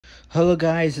Hello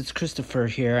guys, it's Christopher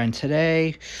here, and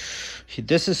today,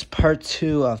 this is part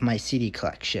 2 of my CD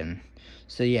collection.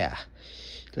 So yeah,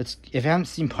 if you haven't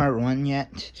seen part 1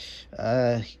 yet,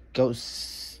 go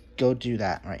do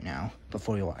that right now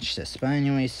before you watch this. But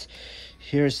anyways,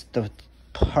 here's the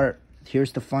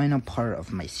final part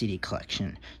of my CD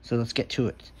collection. So let's get to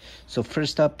it. So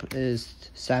first up is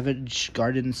Savage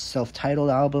Garden's self-titled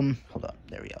album. Hold up,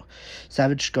 there we go.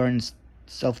 Savage Garden's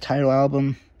self-titled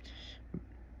album.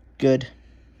 Good.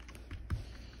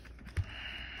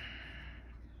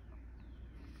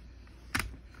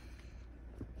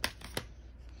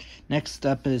 Next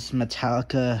up is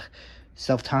Metallica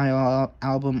self-titled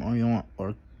album,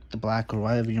 or the Black, or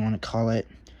whatever you want to call it.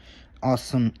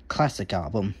 Awesome classic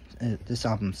album. This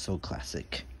album's so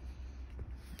classic.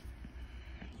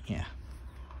 Yeah.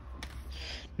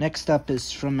 Next up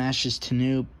is From Ashes to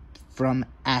New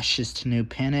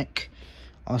Panic.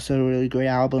 Also a really great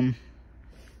album.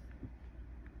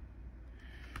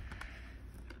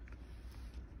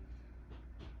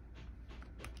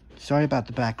 Sorry about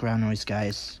the background noise,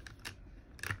 guys.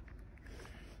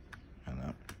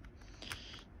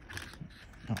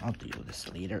 I'll deal with this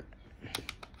later.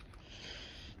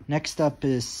 Next up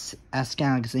is Ask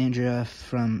Alexandria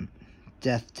From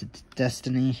Death to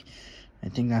Destiny. I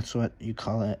think that's what you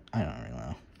call it. I don't really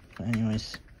know. But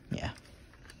anyways, yeah.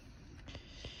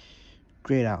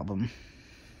 Great album.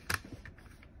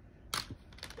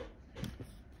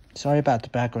 Sorry about the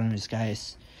background noise,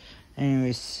 guys.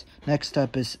 Anyways, next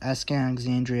up is Ask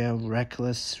Alexandria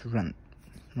Rentless,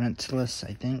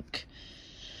 I think.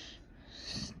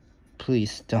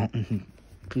 Please don't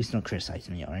criticize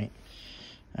me, alright?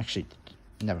 Actually,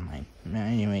 never mind.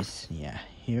 Anyways, yeah,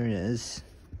 here it is.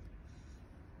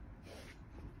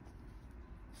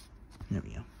 There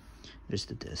we go. There's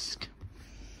the disc.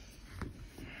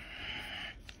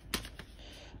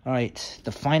 Alright,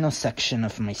 the final section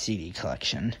of my CD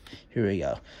collection. Here we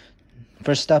go.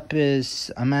 First up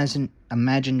is Imagine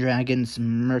Dragons'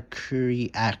 Mercury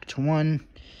Act 1.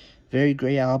 Very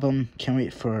great album. Can't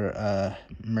wait for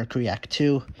Mercury Act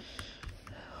 2.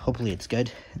 Hopefully it's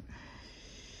good.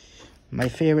 My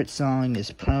favorite song is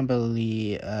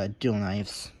probably Dual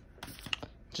Knives.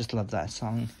 Just love that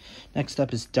song. Next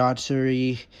up is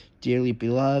Daughtry, Dearly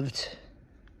Beloved.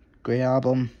 Great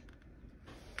album.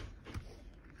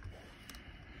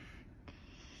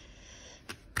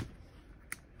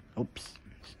 Oops,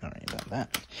 sorry about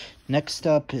that. Next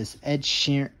up is Ed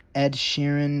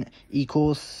Sheeran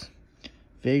Equals.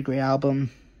 Very great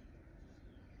album.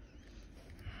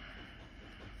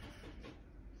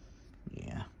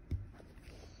 Yeah.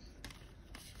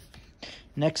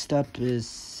 Next up is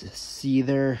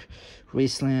Seether,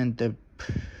 Wasteland, the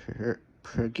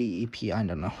Purgy EP. I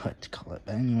don't know what to call it,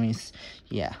 but anyways,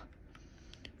 yeah.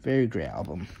 Very great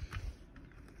album.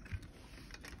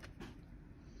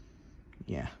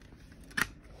 Yeah.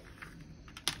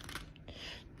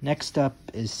 Next up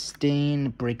is Stain,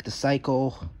 Break the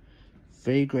Cycle.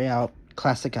 Very great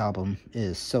classic album. It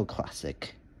is so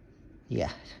classic. Yeah.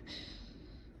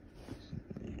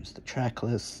 Here's the track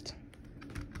list.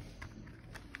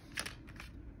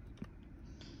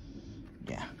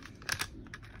 Yeah.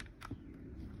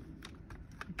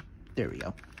 There we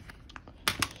go.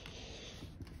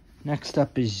 Next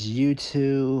up is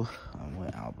U2.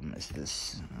 What album is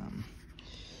this?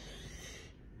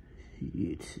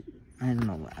 U2. I don't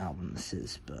know what album this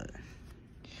is, but...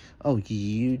 Oh,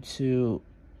 U2...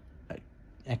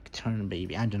 Ectern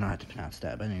Baby. I don't know how to pronounce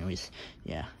that, but anyways,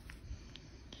 yeah.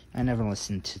 I never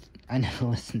listened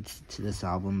to this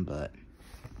album, but...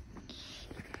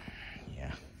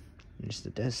 Yeah. Here's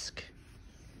the disc.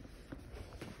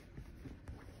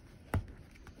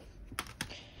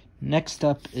 Next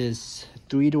up is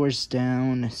Three Doors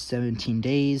Down, 17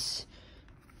 Days.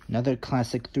 Another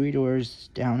classic Three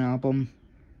Doors Down album.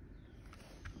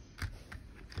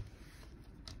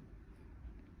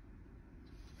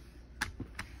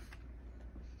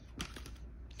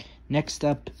 Next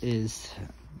up is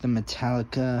the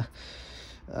Metallica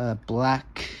the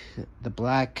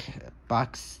Black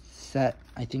box set,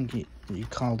 I think you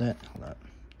called it. Hold up.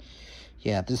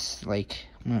 Yeah, this is like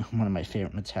one of my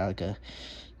favorite Metallica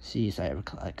CDs I ever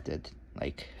collected.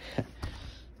 Like,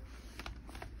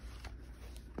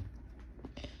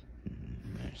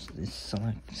 there's this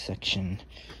select section,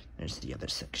 there's the other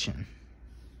section.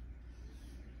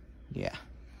 Yeah.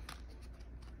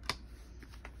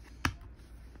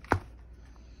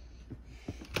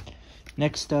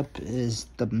 Next up is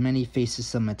The Many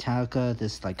Faces of Metallica.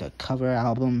 This is like a cover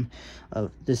album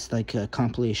of this, like a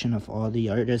compilation of all the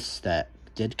artists that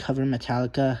did cover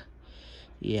Metallica.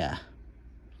 Yeah.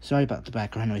 Sorry about the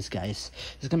background noise, guys.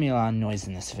 There's gonna be a lot of noise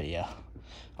in this video.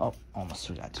 Oh, almost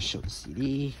forgot to show the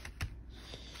CD.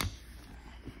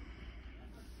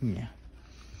 Yeah.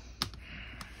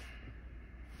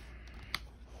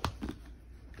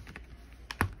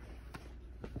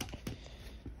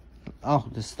 Oh,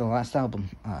 this is the last album.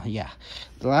 Yeah.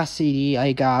 The last CD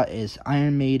I got is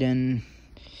Iron Maiden.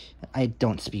 I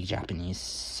don't speak Japanese.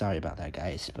 Sorry about that,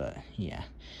 guys, but yeah.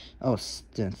 Oh, it's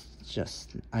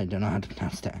just, I don't know how to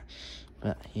pronounce that.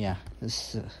 But yeah,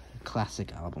 this is a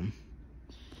classic album.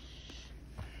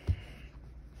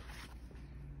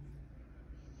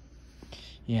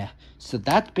 Yeah, so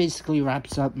that basically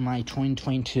wraps up my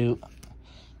 2022.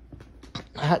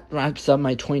 That wraps up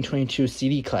my 2022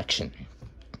 CD collection.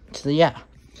 So yeah,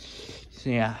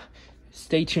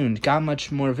 stay tuned. Got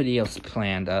much more videos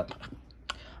planned up.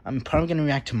 I'm probably gonna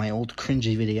react to my old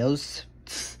cringy videos,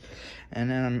 and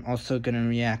then I'm also gonna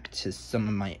react to some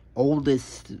of my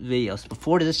oldest videos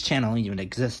before this channel even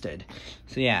existed.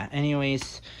 So yeah,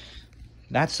 anyways,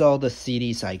 that's all the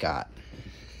CDs I got.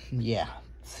 Yeah,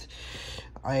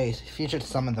 I featured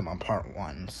some of them on part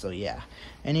 1, so yeah.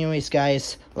 Anyways,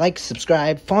 guys, like,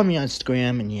 subscribe, follow me on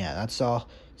Instagram, and yeah, that's all.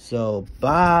 So,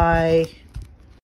 bye.